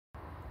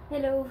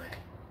Hello,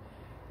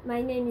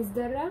 my name is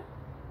Dorra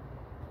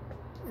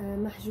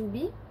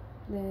Mahjoubi.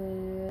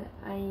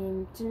 I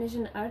am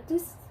Tunisian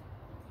artist,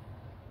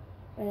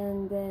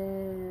 and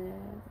to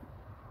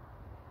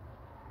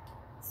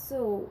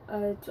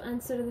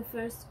answer the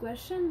first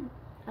question,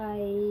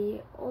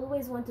 I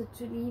always wanted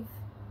to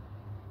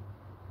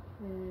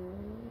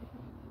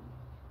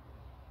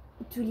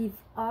leave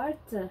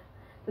art a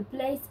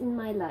place in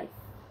my life.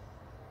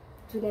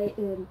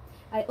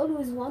 I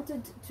always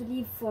wanted to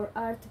leave for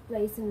art a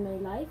place in my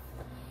life,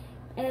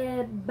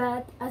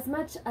 but as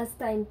much as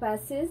time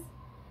passes,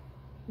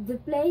 the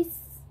place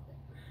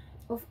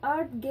of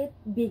art get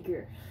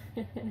bigger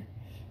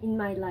in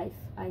my life.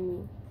 I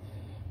mean,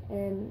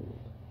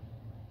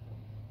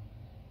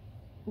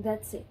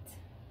 that's it.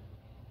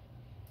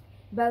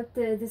 About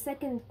the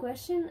second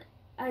question,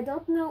 I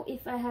don't know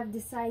if I have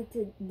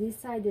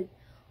decided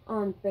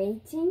on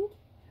painting.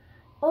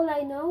 All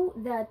I know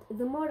that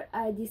the more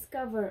I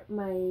discover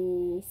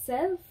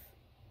myself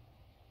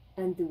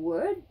and the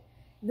world,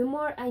 the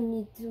more I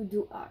need to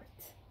do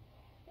art.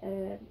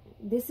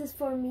 This is,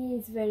 for me,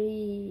 it's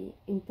very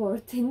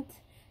important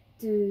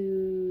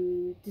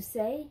to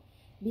say,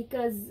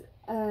 because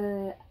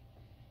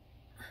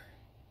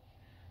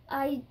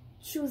I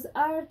choose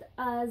art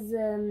as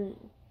a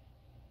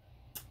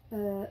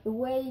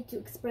way to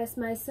express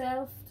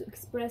myself, to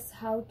express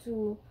how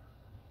to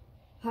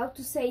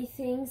say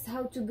things,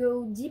 how to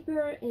go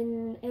deeper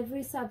in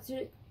every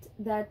subject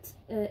that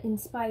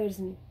inspires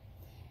me.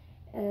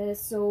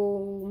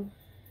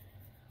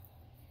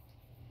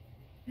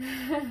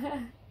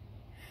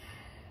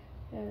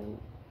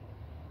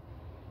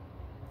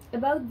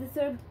 About the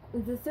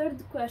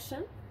third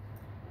question,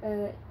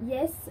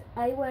 yes,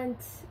 I went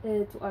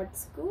to art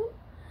school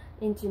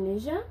in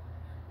Tunisia,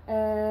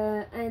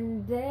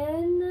 and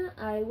then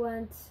I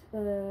went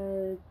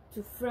to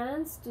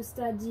France to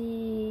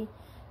study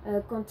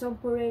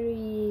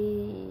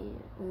contemporary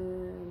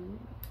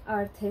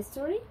art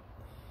history,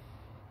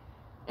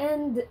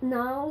 and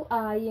now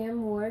I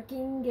am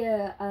working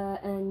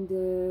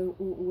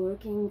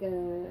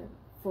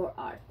for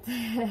art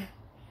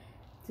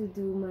to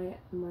do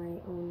my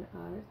own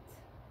art,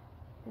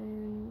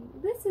 and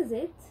this is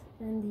it.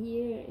 And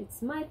here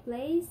it's my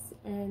place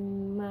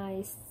and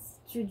my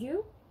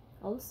studio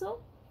also.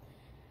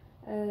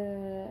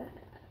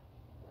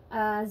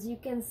 As you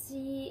can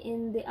see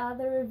in the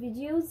other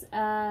videos,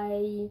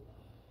 I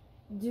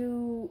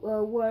do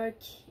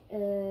work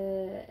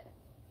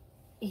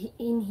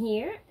in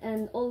here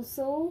and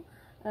also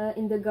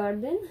in the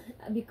garden,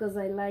 because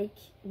I like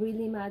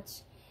really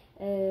much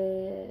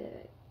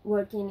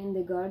working in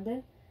the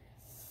garden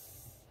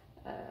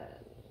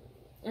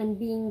and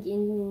being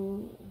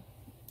in.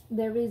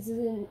 There is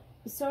a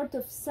sort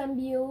of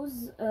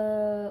symbiosis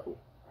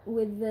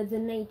with the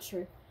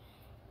nature.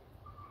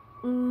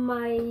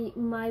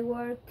 My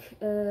work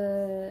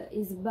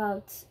is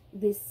about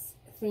this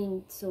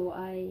thing, so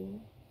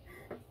I'm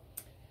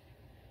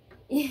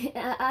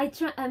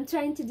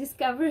trying to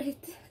discover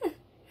it.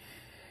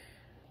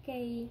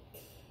 Okay,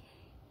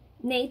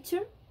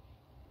 nature,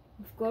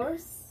 of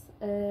course,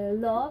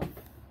 love,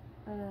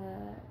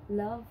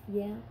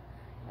 yeah,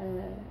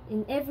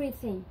 in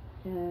everything.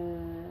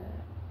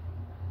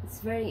 It's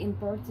very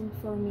important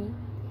for me,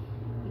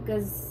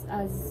 because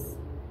as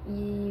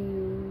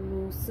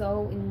you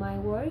saw in my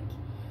work,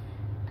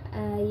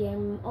 I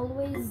am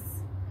always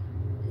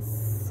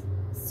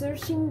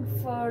searching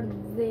for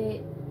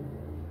the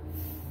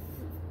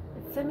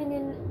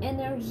feminine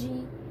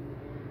energy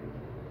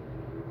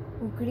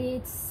who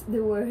creates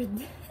the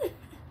world.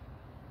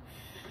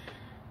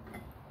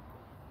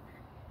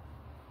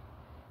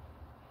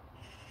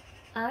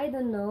 I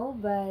don't know,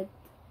 but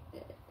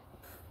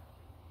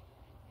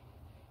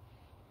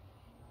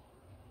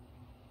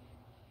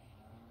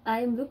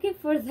I'm looking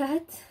for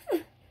that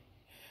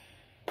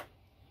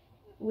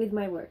with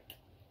my work.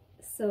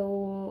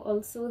 So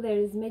also there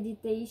is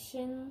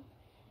meditation,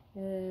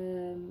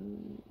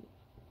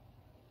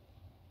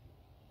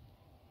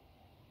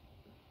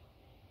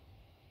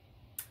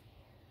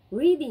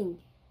 reading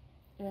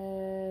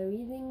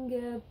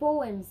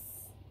poems,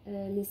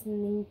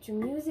 listening to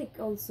music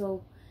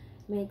also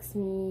makes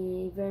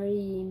me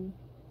very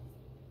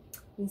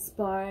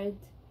inspires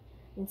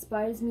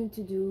me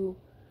to do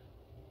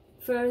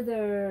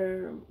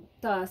further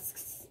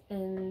tasks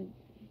and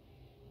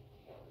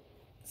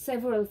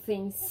several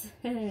things.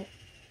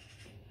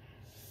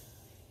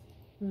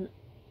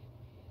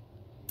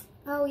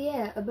 Oh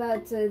yeah,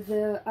 about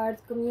the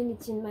art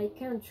community in my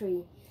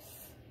country.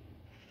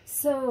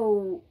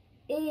 So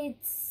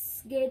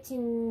it's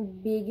getting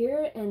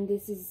bigger, and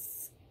this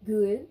is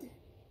good,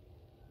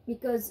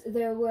 because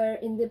there were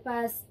in the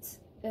past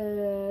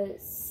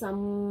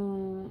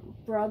some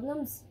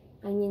problems.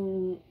 I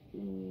mean,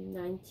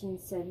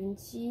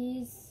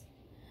 1970s,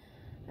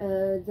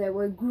 there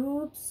were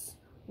groups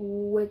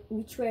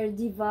which were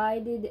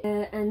divided,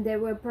 and there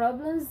were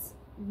problems,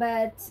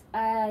 but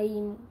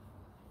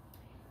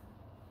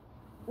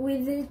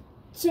with the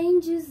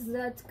changes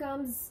that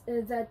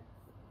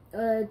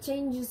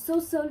changes,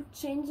 social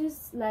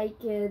changes, like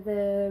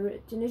the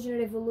Tunisian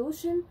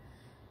Revolution,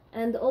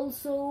 and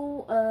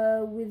also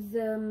with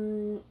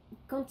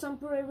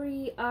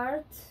contemporary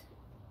art,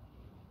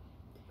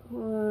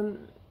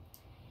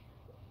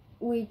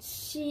 which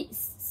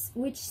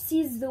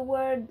sees the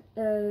world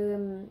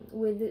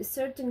with a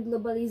certain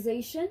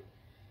globalization.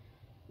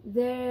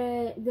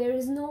 There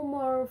is no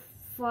more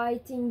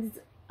fighting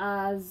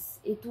as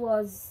it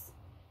was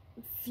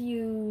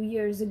few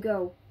years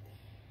ago,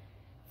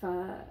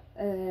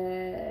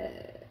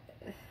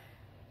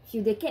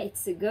 few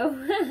decades ago,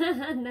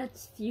 not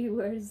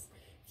few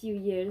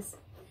years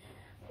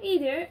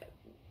either.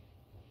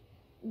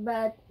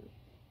 But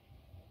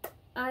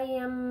I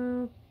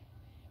am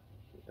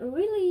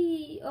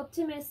really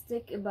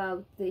optimistic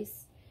about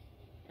this,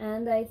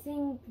 and I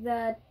think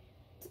that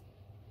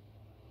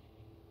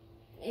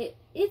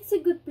it's a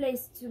good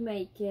place to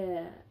make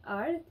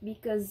art,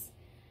 because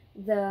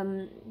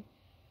the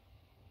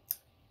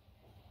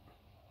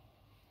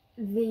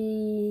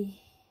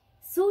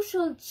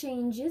social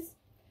changes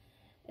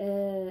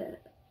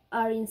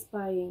are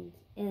inspiring,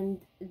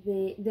 and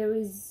there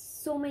is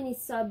so many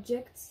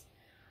subjects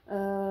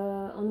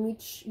on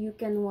which you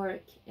can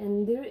work,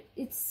 and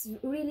it's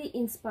really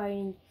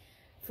inspiring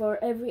for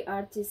every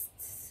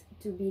artist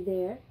to be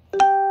there.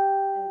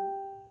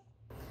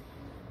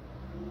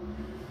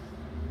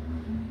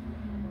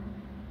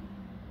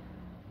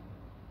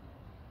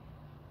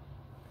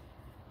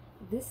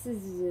 This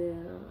is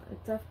a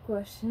tough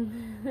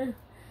question.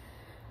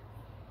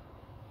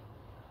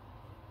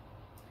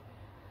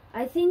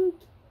 I think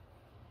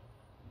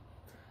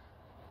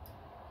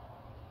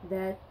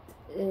that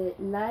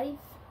life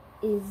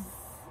is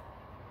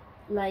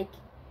like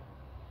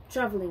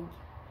traveling,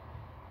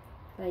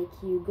 like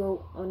you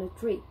go on a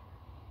trip,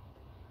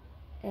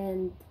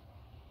 and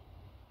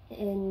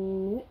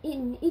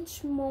in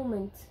each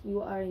moment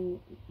you are in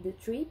the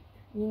trip,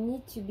 you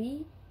need to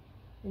be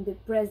in the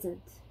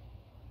present.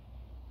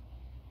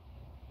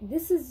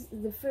 This is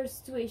the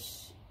first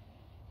wish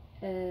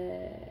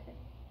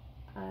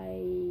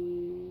I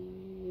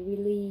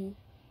really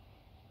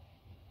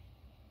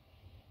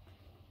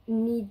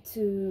need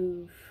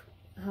to,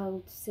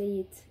 how to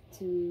say it,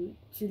 to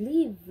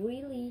live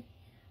really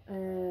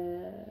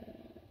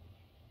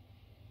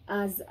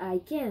as I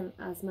can,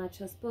 as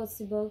much as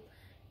possible,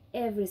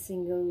 every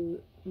single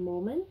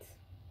moment.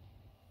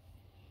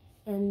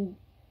 And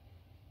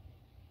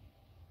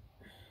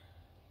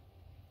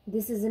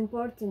this is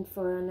important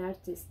for an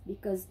artist,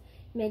 because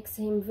it makes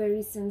him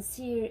very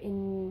sincere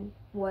in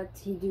what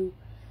he do.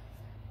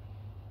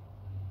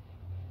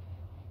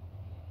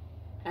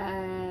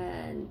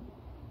 And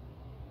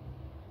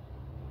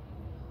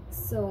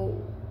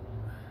so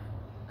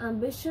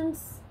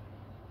ambitions,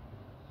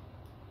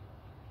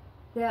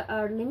 they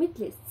are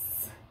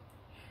limitless.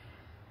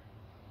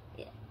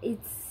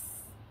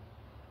 It's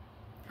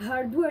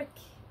hard work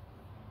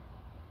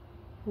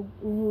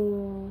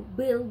who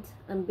build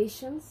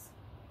ambitions.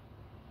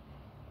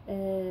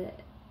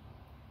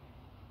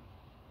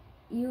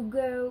 You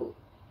go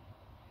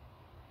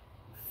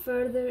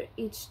further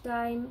each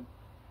time.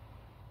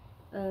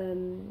 A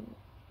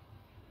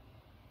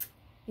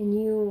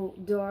new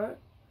door,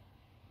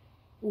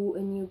 or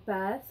a new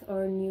path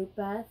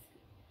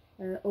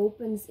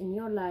opens in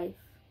your life.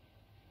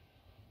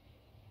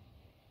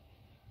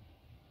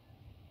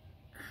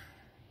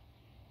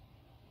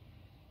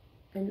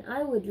 And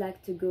I would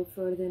like to go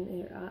further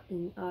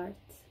in art,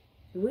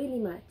 really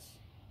much.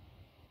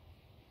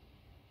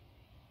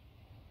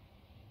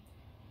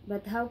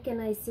 But how can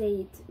I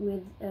say it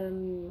with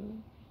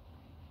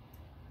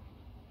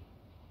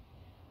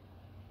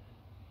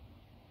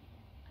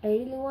I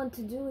really want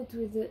to do it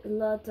with a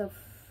lot of,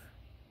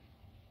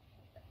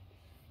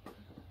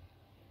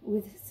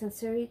 with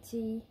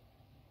sincerity,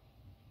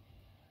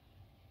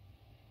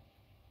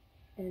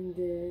 and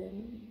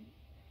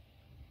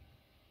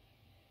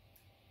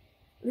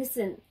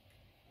listen,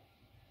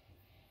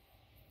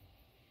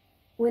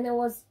 when I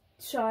was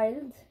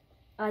child,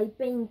 I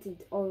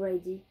painted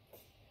already,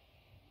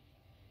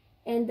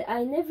 and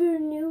I never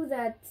knew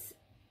that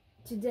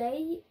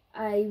today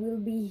I will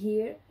be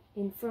here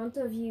in front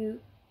of you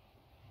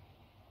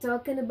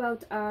talking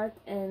about art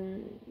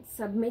and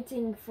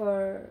submitting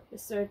for a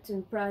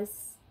certain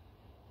prize.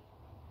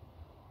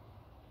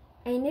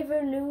 I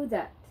never knew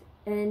that,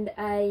 and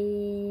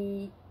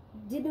I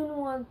didn't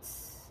want,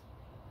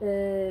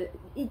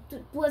 it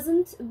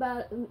wasn't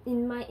about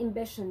in my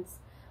ambitions,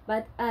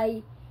 but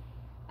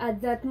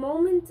at that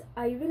moment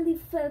I really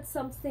felt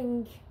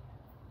something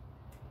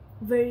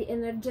very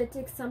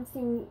energetic,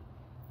 something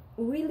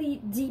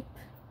really deep,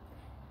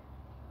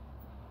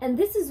 and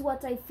this is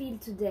what I feel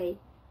today.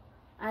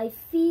 I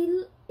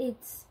feel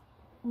it's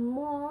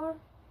more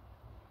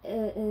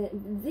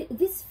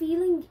this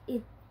feeling,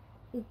 it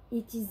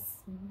is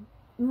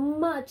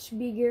much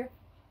bigger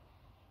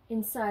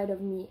inside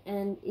of me,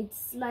 and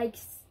it's like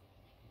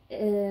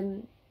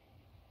a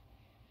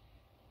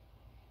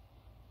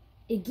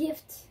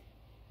gift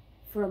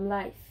from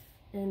life,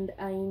 and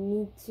I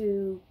need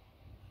to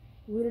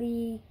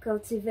really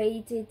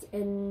cultivate it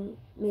and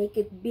make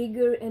it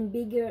bigger and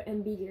bigger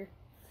and bigger.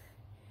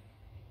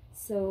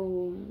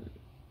 So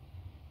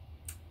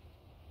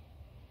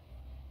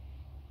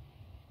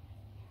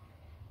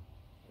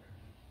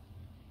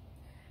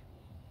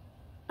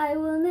I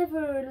will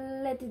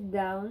never let it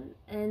down,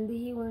 and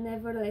he will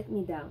never let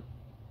me down.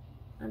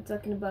 I'm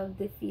talking about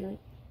the feeling.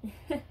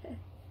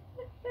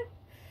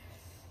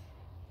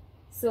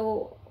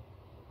 So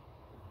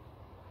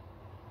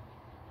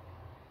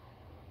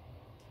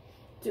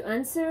to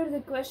answer the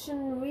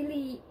question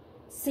really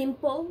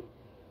simple,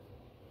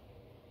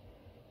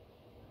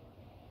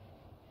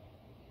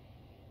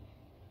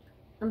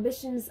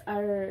 ambitions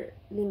are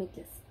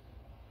limitless.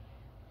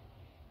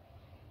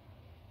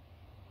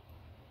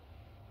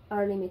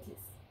 Are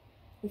limitless.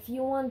 If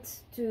you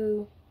want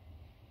to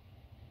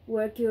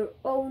work your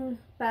own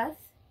path,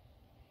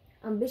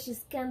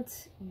 ambitions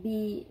can't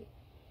be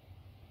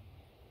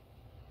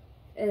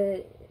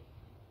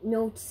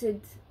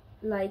noted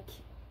like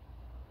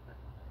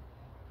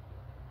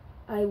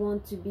I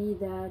want to be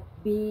that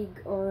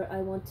big or I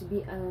want to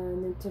be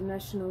an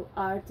international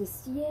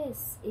artist.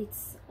 Yes,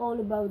 it's all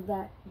about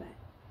that, but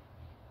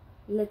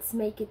let's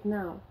make it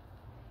now.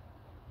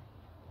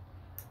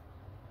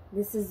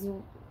 This is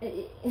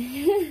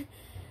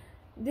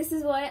this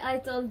is why I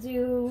told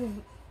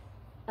you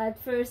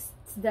at first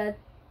that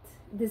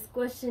this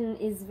question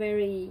is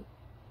very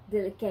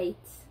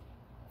delicate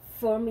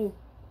for me,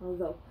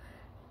 although